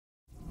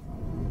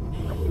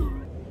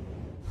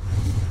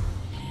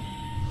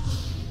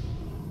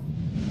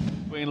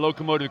between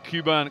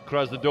Lokomotiv-Kuban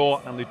across the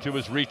door and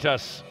Lietuvos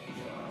Rytas.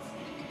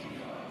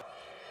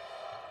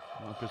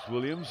 Marcus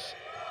Williams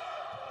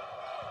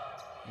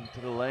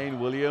into the lane.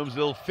 Williams,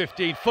 little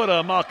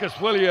 15-footer. Marcus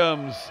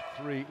Williams.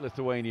 3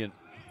 Lithuanian.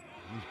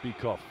 Here's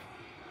Bikov.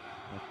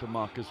 Back to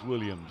Marcus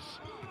Williams.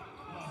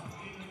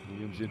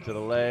 Williams into the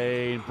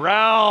lane.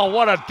 Brown,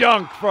 what a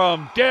dunk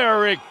from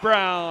Derek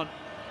Brown.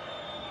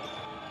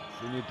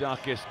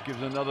 Ziniadakis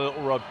gives another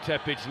little rub.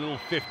 Tepic, little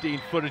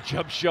 15-footer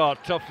jump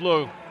shot. Tough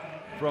look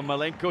from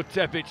Malenko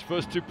Tepic.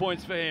 First 2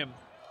 points for him.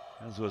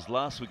 As was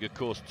last week, of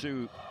course,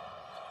 10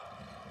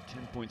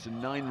 points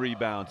and 9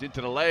 rebounds. Into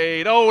the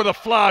lane. Oh, the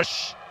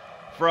flush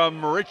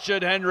from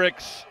Richard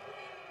Hendricks.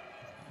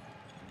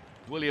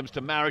 Williams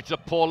to Maric. A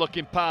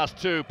poor-looking pass,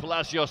 too.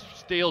 Palacios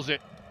steals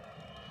it.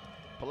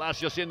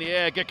 Palacios in the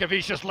air.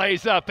 Gekavicius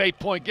lays up.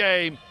 8-point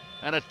game.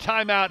 And a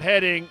timeout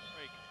heading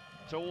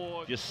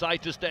towards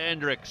Yasitis to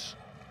Hendricks.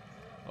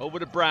 Over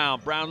to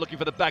Brown. Brown looking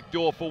for the back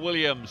door for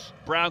Williams.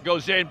 Brown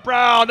goes in.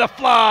 Brown, the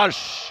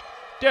flush!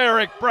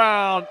 Derek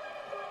Brown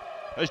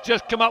has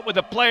just come up with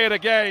the play of the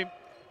game.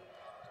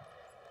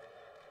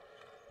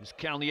 It's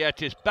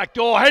Kalnietis. Back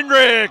door,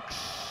 Hendricks!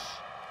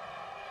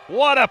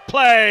 What a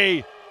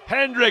play!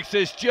 Hendricks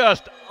is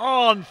just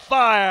on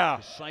fire.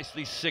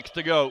 Precisely 6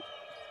 to go.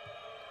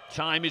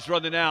 Time is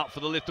running out for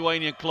the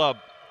Lithuanian club.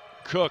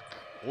 Cook,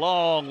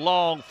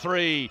 long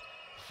 3.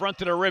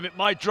 Front of the rim, it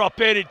might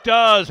drop in, it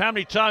does. How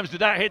many times did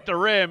that hit the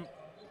rim?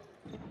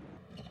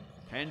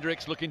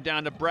 Hendricks looking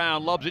down to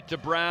Brown, lobs it to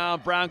Brown.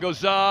 Brown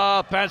goes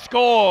up and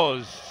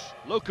scores.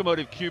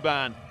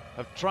 Lokomotiv-Kuban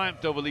have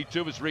triumphed over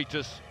Lietuvos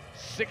Rytas,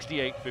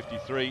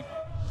 68-53.